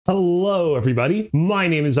Hello, everybody. My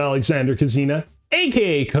name is Alexander Kazina,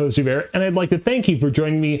 aka Kozibear, and I'd like to thank you for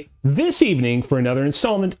joining me this evening for another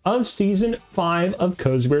installment of Season 5 of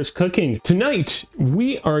Kozibear's Cooking. Tonight,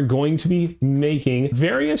 we are going to be making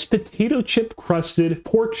various potato chip crusted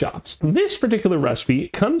pork chops. This particular recipe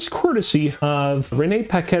comes courtesy of Renee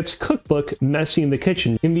Paquette's cookbook, Messy in the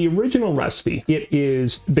Kitchen. In the original recipe, it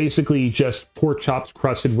is basically just pork chops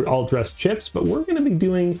crusted with all dressed chips, but we're going to be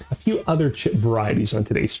doing a few other chip varieties on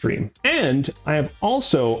today's stream. And I have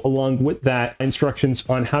also, along with that, instructions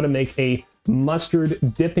on how to make a mustard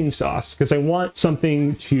dipping sauce, because I want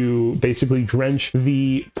something to basically drench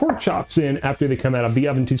the pork chops in after they come out of the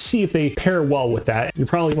oven to see if they pair well with that. You're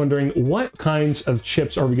probably wondering, what kinds of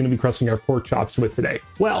chips are we going to be crusting our pork chops with today?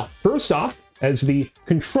 Well, first off, as the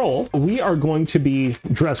control, we are going to be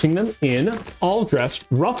dressing them in all dressed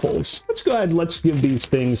Ruffles. Let's go ahead and let's give these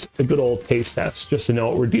things a good old taste test just to know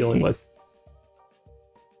what we're dealing with.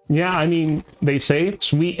 Yeah, I mean, they say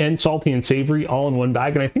sweet and salty and savory all in one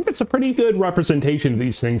bag, and I think that's a pretty good representation of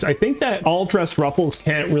these things. I think that all dressed Ruffles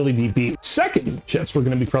can't really be beat. Second chips we're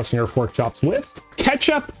going to be crusting our pork chops with,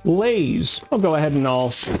 ketchup Lay's. I'll go ahead and I'll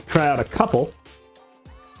try out a couple.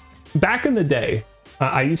 Back in the day,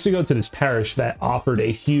 I used to go to this parish that offered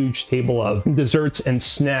a huge table of desserts and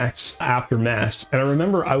snacks after mass. And I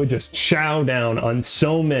remember I would just chow down on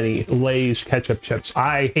so many Lay's ketchup chips.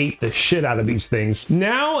 I ate the shit out of these things.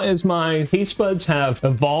 Now, as my taste buds have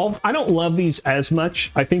evolved, I don't love these as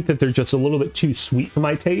much. I think that they're just a little bit too sweet for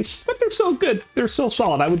my taste, but they're still good. They're still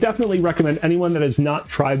solid. I would definitely recommend anyone that has not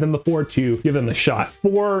tried them before to give them a shot.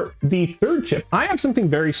 For the third chip, I have something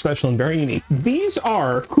very special and very unique. These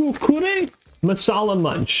are Kurkure Masala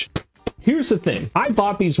Munch. Here's the thing. I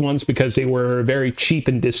bought these once because they were very cheap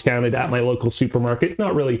and discounted at my local supermarket.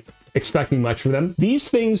 Not really expecting much for them.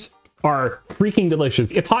 These things are freaking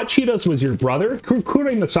delicious. If Hot Cheetos was your brother,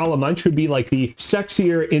 Kurkure Masala Munch would be like the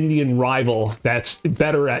sexier Indian rival that's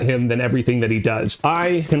better at him than everything that he does.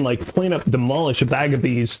 I can like plain up demolish a bag of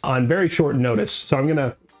these on very short notice. So I'm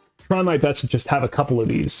gonna try my best to just have a couple of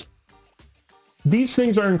these. These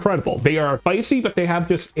things are incredible. They are spicy, but they have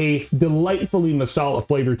just a delightfully masala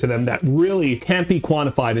flavor to them that really can't be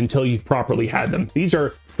quantified until you've properly had them. These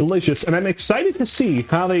are delicious, and I'm excited to see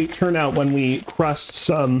how they turn out when we crust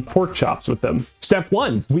some pork chops with them. Step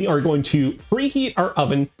one, we are going to preheat our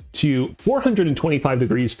oven to 425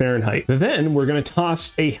 degrees Fahrenheit. Then we're going to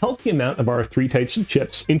toss a healthy amount of our 3 types of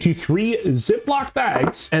chips into 3 Ziploc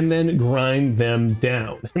bags and then grind them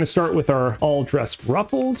down. I'm going to start with our all dressed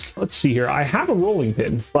Ruffles. Let's see here. I have a rolling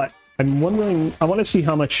pin, but I'm wondering, I want to see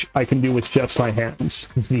how much I can do with just my hands.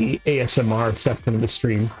 It's the ASMR section of the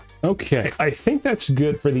stream. Okay, I think that's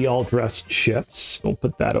good for the all-dressed chips. We'll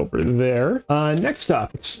put that over there. Next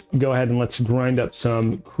up, let's go ahead and let's grind up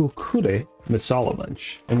some Kurkure Masala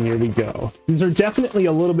Munch. And here we go. These are definitely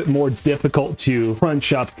a little bit more difficult to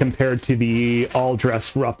crunch up compared to the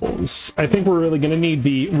all-dressed Ruffles. I think we're really going to need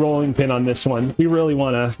the rolling pin on this one. We really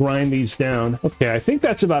want to grind these down. Okay, I think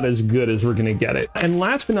that's about as good as we're going to get it. And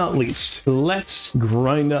last but not least, let's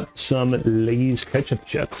grind up some Lay's ketchup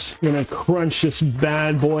chips. I'm going to crunch this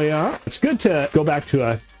bad boy up. It's good to go back to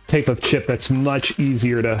a type of chip that's much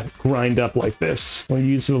easier to grind up like this. We'll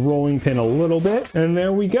use the rolling pin a little bit, and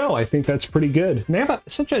there we go. I think that's pretty good. And they have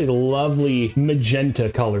such a lovely magenta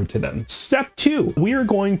color to them. Step 2, we are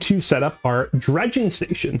going to set up our dredging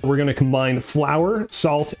station. We're going to combine flour,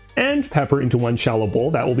 salt, and pepper into one shallow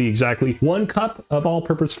bowl. That will be exactly 1 cup of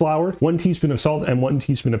all-purpose flour, 1 teaspoon of salt, and 1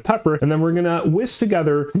 teaspoon of pepper. And then we're gonna whisk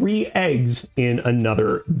together 3 eggs in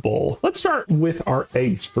another bowl. Let's start with our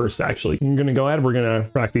eggs first, actually. I'm gonna go ahead, we're gonna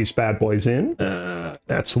crack these bad boys in.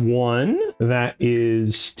 That's 1, that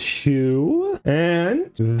is 2,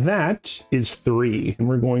 and that is 3. And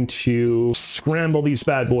we're going to scramble these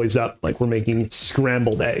bad boys up like we're making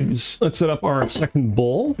scrambled eggs. Let's set up our second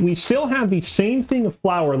bowl. We still have the same thing of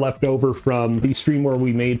flour left over from the stream where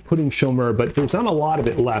we made pudding shomer, but there's not a lot of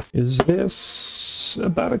it left. Is this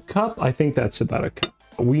about a cup? I think that's about a cup.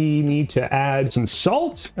 We need to add some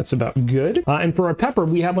salt. That's about good. And for our pepper,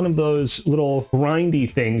 we have one of those little grindy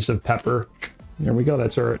things of pepper. There we go.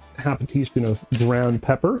 That's our half a teaspoon of ground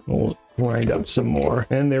pepper. We'll grind up some more.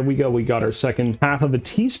 And there we go. We got our second half of a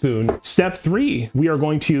teaspoon. Step 3, we are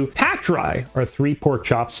going to pat dry our 3 pork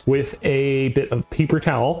chops with a bit of paper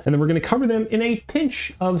towel. And then we're going to cover them in a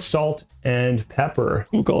pinch of salt and pepper.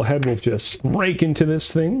 We'll go ahead, we'll just rake into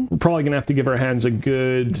this thing. We're probably gonna have to give our hands a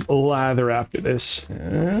good lather after this.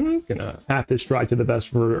 And gonna pat this dry to the best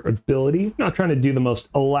of our ability. Not trying to do the most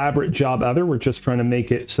elaborate job either. We're just trying to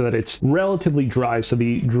make it so that it's relatively dry so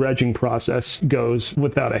the dredging process goes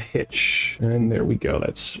without a hitch. And there we go.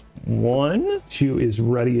 That's 1, 2 is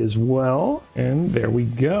ready as well. And there we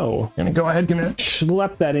go. Gonna go ahead and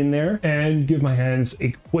schlep that in there and give my hands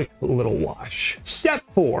a quick little wash. Step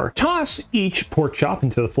 4, toss each pork chop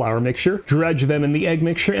into the flour mixture, dredge them in the egg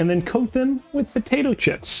mixture, and then coat them with potato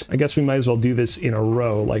chips. I guess we might as well do this in a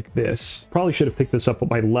row like this. Probably should have picked this up with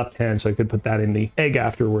my left hand so I could put that in the egg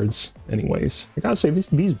afterwards. Anyways, I gotta say,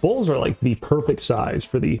 these bowls are like the perfect size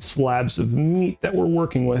for the slabs of meat that we're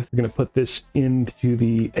working with. We're gonna put this into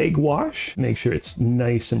the egg wash, make sure it's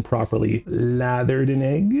nice and properly lathered in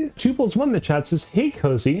egg. Tuples1 in the chat says, hey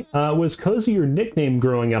Cozy, was Cozy your nickname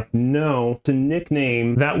growing up? No, it's a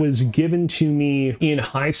nickname that was given to me in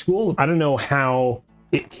high school. I don't know how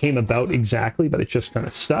it came about exactly, but it just kind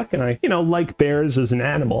of stuck. And I, like bears as an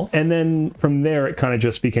animal. And then from there, it kind of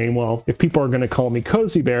just became, well, if people are going to call me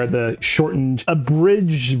Kozibear, the shortened,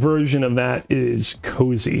 abridged version of that is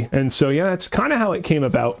Cozy. And so, yeah, that's kind of how it came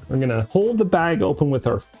about. We're going to hold the bag open with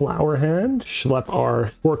our flour hand, schlep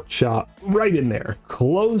our pork chop right in there,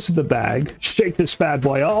 close the bag, shake this bad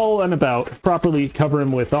boy all and about, properly cover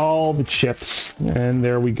him with all the chips. And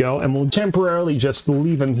there we go. And we'll temporarily just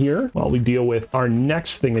leave him here while we deal with our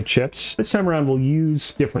next thing of chips. This time around, we'll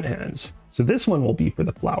use different hands. So this one will be for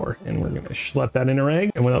the flour, and we're going to schlep that in our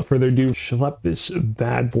egg. And without further ado, schlep this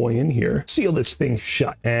bad boy in here, seal this thing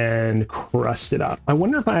shut, and crust it up. I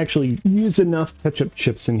wonder if I actually use enough ketchup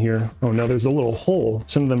chips in here. Oh no, there's a little hole.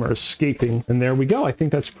 Some of them are escaping. And there we go. I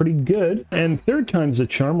think that's pretty good. And third time's a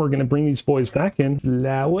charm. We're going to bring these boys back in.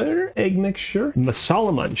 Flour, egg mixture,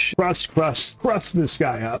 masala munch. Crust this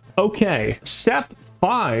guy up. Okay, step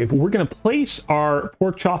 5, we're going to place our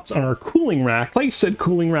pork chops on our cooling rack, place said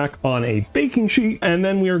cooling rack on a baking sheet, and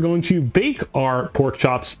then we are going to bake our pork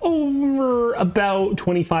chops over about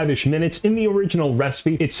 25-ish minutes. In the original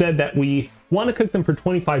recipe, it said that we want to cook them for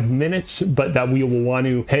 25 minutes, but that we will want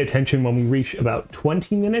to pay attention when we reach about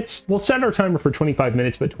 20 minutes. We'll set our timer for 25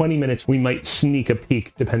 minutes, but 20 minutes, we might sneak a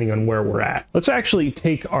peek depending on where we're at. Let's actually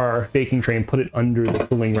take our baking tray and put it under the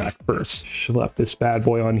cooling rack first. Schlep this bad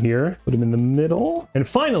boy on here, put him in the middle. And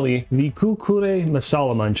finally, the Kurkure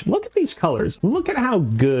masala munch. Look at these colors. Look at how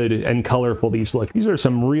good and colorful these look. These are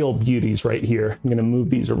some real beauties right here. I'm gonna move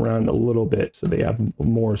these around a little bit so they have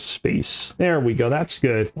more space. There we go, that's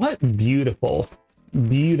good. What beautiful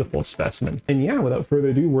specimen. And yeah, without further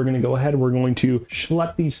ado, we're going to go ahead. We're going to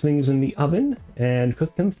schlep these things in the oven and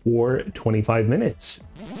cook them for 25 minutes.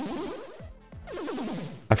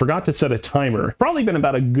 I forgot to set a timer. Probably been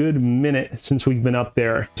about a good minute since we've been up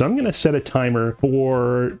there. So I'm gonna set a timer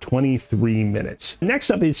for 23 minutes. Next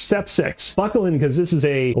up is step 6. Buckle in because this is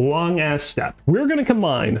a long ass step. We're gonna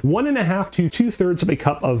combine 1.5 to 2/3 of a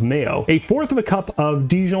cup of mayo, 1/4 of a cup of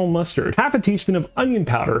Dijon mustard, 1/2 teaspoon of onion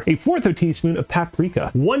powder, 1/4 teaspoon of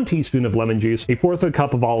paprika, 1 teaspoon of lemon juice, 1/4 of a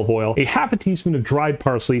cup of olive oil, 1/2 teaspoon of dried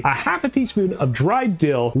parsley, 1/2 teaspoon of dried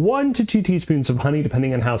dill, 1 to 2 teaspoons of honey,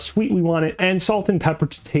 depending on how sweet we want it, and salt and pepper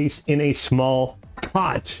to taste in a small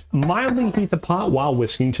pot. Mildly heat the pot while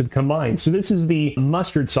whisking to combine. So this is the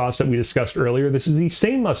mustard sauce that we discussed earlier. This is the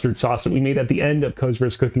same mustard sauce that we made at the end of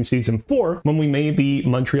Kozibear's Cooking Season 4 when we made the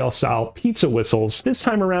Montreal style pizza whistles. This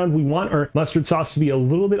time around, we want our mustard sauce to be a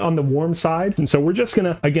little bit on the warm side. And so we're just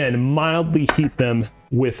gonna, again, mildly heat them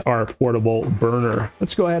with our portable burner.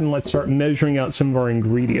 Let's go ahead and let's start measuring out some of our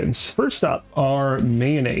ingredients. First up, our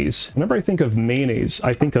mayonnaise. Whenever I think of mayonnaise,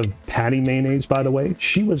 I think of Patty Mayonnaise, by the way.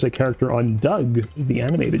 She was a character on Doug, the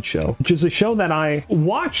animated show, which is a show that I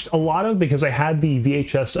watched a lot of because I had the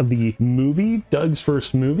VHS of the movie, Doug's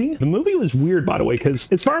first movie. The movie was weird, by the way, because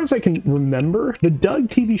as far as I can remember, the Doug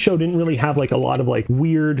TV show didn't really have like a lot of like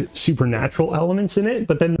weird supernatural elements in it,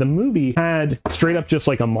 but then the movie had straight up just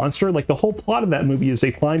like a monster. Like the whole plot of that movie is they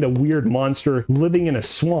find a weird monster living in a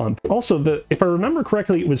swamp. Also, if I remember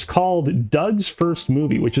correctly, it was called Doug's First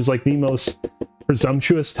Movie, which is like the most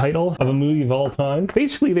presumptuous title of a movie of all time.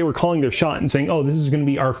 Basically, they were calling their shot and saying, oh, this is going to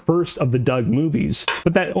be our first of the Doug movies.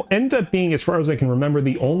 But that ended up being, as far as I can remember,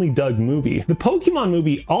 the only Doug movie. The Pokemon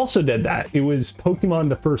movie also did that. It was Pokemon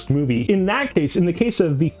the first movie. In that case, in the case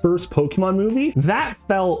of the first Pokemon movie, that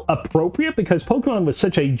felt appropriate because Pokemon was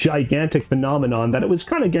such a gigantic phenomenon that it was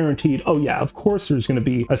kind of guaranteed, oh yeah, of course there's going to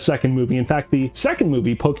be a second movie. In fact, the second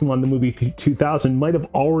movie, Pokemon the movie 2000, might have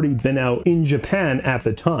already been out in Japan at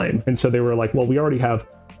the time. And so they were like, well, we already have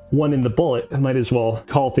one in the bullet, I might as well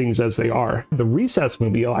call things as they are. The Recess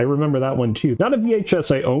movie, oh, I remember that one too. Not a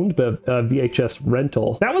VHS I owned, but a VHS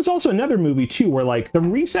rental. That was also another movie too, where like the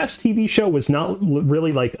Recess TV show was not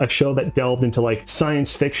really like a show that delved into like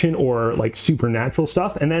science fiction or like supernatural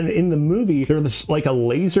stuff. And then in the movie, there's like a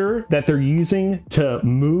laser that they're using to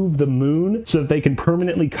move the moon so that they can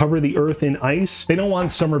permanently cover the earth in ice. They don't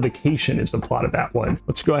want summer vacation is the plot of that one.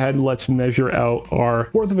 Let's go ahead and let's measure out our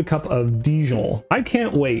 1/4 of a cup of Dijon. I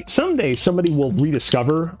can't wait. Someday somebody will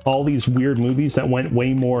rediscover all these weird movies that went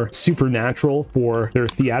way more supernatural for their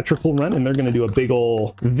theatrical run, and they're going to do a big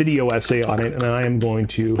old video essay on it, and I am going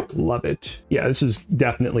to love it. Yeah, this is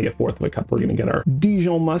definitely a 1/4 of a cup. We're going to get our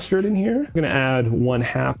Dijon mustard in here. We're going to add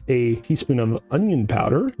 1/2 a teaspoon of onion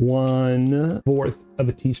powder, 1/4 of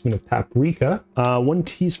a teaspoon of paprika, 1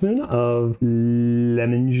 teaspoon of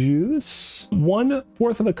lemon juice,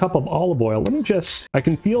 1/4 of a cup of olive oil. Let me just, I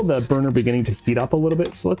can feel the burner beginning to heat up a little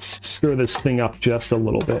bit, so let's stir this thing up just a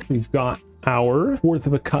little bit. We've got our 1/4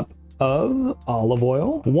 of a cup of olive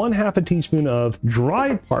oil, 1/2 a teaspoon of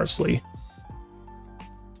dried parsley.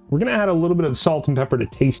 We're going to add a little bit of salt and pepper to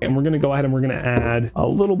taste, and we're going to go ahead and we're going to add a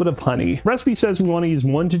little bit of honey. The recipe says we want to use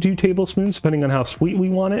 1 to 2 tablespoons, depending on how sweet we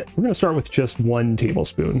want it. We're going to start with just 1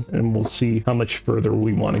 tablespoon, and we'll see how much further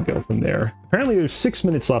we want to go from there. Apparently there's 6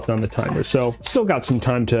 minutes left on the timer, so still got some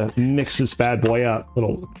time to mix this bad boy up.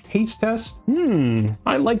 Little taste test.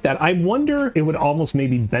 I like that. I wonder it would almost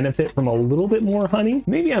maybe benefit from a little bit more honey.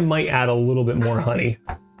 Maybe I might add a little bit more honey.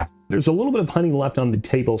 There's a little bit of honey left on the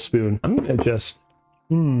tablespoon. I'm going to just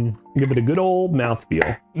give it a good old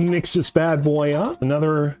mouthfeel. Mix this bad boy up.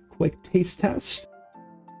 Another quick taste test.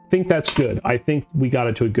 I think that's good. I think we got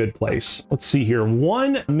it to a good place. Let's see here.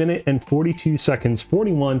 1 minute and 42 seconds,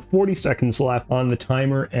 40 seconds left on the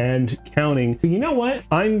timer and counting. So you know what?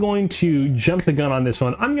 I'm going to jump the gun on this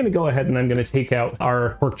one. I'm going to go ahead and I'm going to take out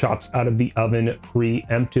our pork chops out of the oven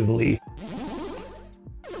preemptively.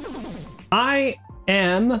 I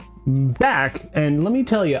am back, and let me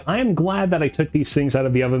tell you, I am glad that I took these things out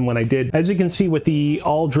of the oven when I did. As you can see with the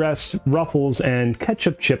all-dressed Ruffles and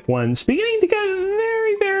ketchup chip ones, beginning to get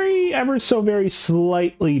very, ever so very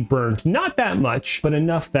slightly burnt. Not that much, but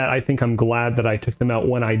enough that I think I'm glad that I took them out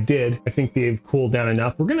when I did. I think they've cooled down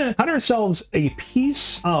enough. We're gonna cut ourselves a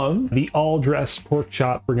piece of the all-dressed pork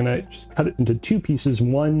chop. We're gonna just cut it into 2 pieces,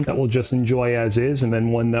 one that we'll just enjoy as is, and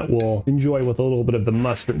then one that we'll enjoy with a little bit of the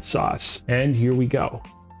mustard sauce. And here we go.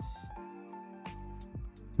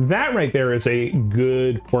 That right there is a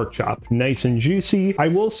good pork chop, nice and juicy. I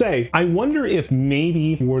will say, I wonder if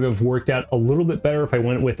maybe it would have worked out a little bit better if I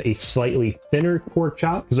went with a slightly thinner pork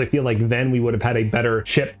chop, because I feel like then we would have had a better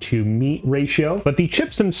chip to meat ratio. But the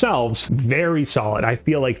chips themselves, very solid. I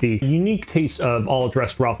feel like the unique taste of all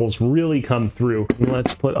dressed Ruffles really come through.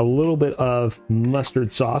 Let's put a little bit of mustard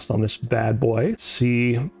sauce on this bad boy.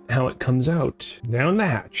 See how it comes out. Down the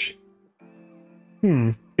hatch.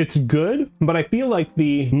 It's good, but I feel like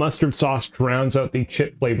the mustard sauce drowns out the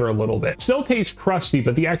chip flavor a little bit. Still tastes crusty,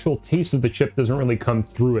 but the actual taste of the chip doesn't really come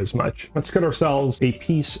through as much. Let's get ourselves a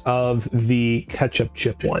piece of the ketchup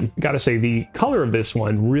chip one. Gotta say, the color of this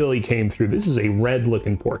one really came through. This is a red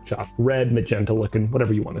looking pork chop. Red, magenta looking,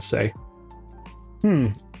 whatever you want to say.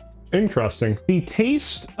 Interesting. The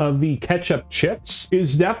taste of the ketchup chips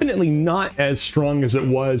is definitely not as strong as it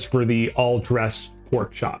was for the all-dressed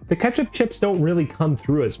pork chop. The ketchup chips don't really come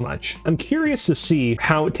through as much. I'm curious to see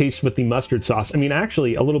how it tastes with the mustard sauce. I mean,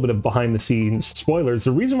 actually, a little bit of behind the scenes spoilers.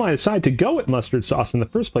 The reason why I decided to go with mustard sauce in the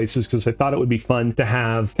first place is because I thought it would be fun to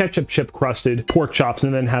have ketchup chip crusted pork chops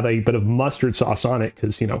and then have a bit of mustard sauce on it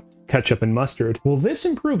because, you know, ketchup and mustard. Will this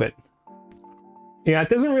improve it? Yeah, it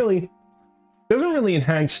doesn't really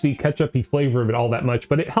enhance the ketchup-y flavor of it all that much,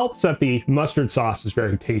 but it helps that the mustard sauce is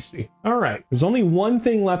very tasty. All right, there's only one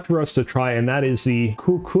thing left for us to try, and that is the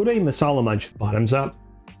Kurkure masala munch. Bottoms up.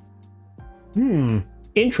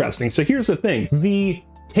 Interesting. So here's the thing. The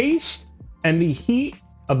taste and the heat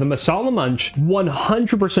of the masala munch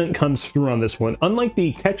 100% comes through on this one. Unlike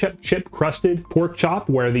the ketchup chip crusted pork chop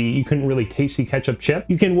where you couldn't really taste the ketchup chip,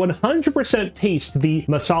 you can 100% taste the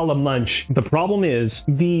masala munch. The problem is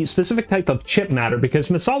the specific type of chip matter, because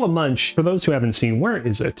masala munch, for those who haven't seen, where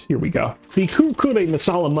is it? Here we go. The Kurkure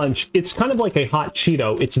masala munch, it's kind of like a hot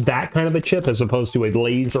Cheeto. It's that kind of a chip as opposed to a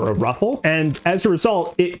Lay's or a Ruffle. And as a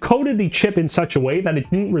result, it coated the chip in such a way that it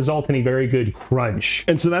didn't result in a very good crunch.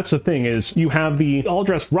 And so that's the thing, is you have the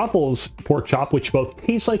all-dressed Ruffles pork chop, which both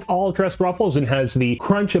tastes like all-dressed Ruffles and has the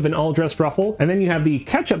crunch of an all-dressed Ruffle. And then you have the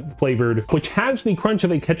ketchup flavored, which has the crunch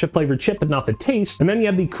of a ketchup flavored chip, but not the taste. And then you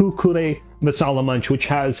have the Kurkure masala munch, which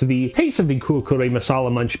has the taste of the Kurkure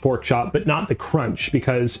masala munch pork chop, but not the crunch,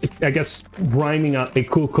 because I guess grinding up a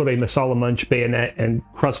Kurkure masala munch bayonet and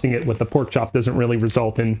crusting it with the pork chop doesn't really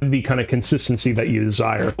result in the kind of consistency that you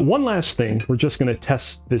desire. One last thing, we're just going to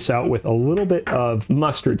test this out with a little bit of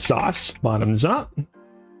mustard sauce. Bottoms up.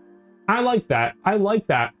 I like that. I like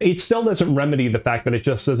that. It still doesn't remedy the fact that it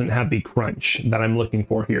just doesn't have the crunch that I'm looking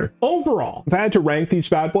for here. Overall, if I had to rank these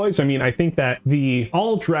bad boys, I mean, I think that the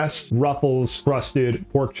all-dressed Ruffles crusted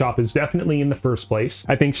pork chop is definitely in the first place.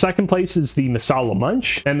 I think second place is the masala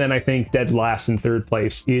munch. And then I think dead last in third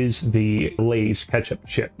place is the Lay's ketchup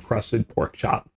chip crusted pork chop.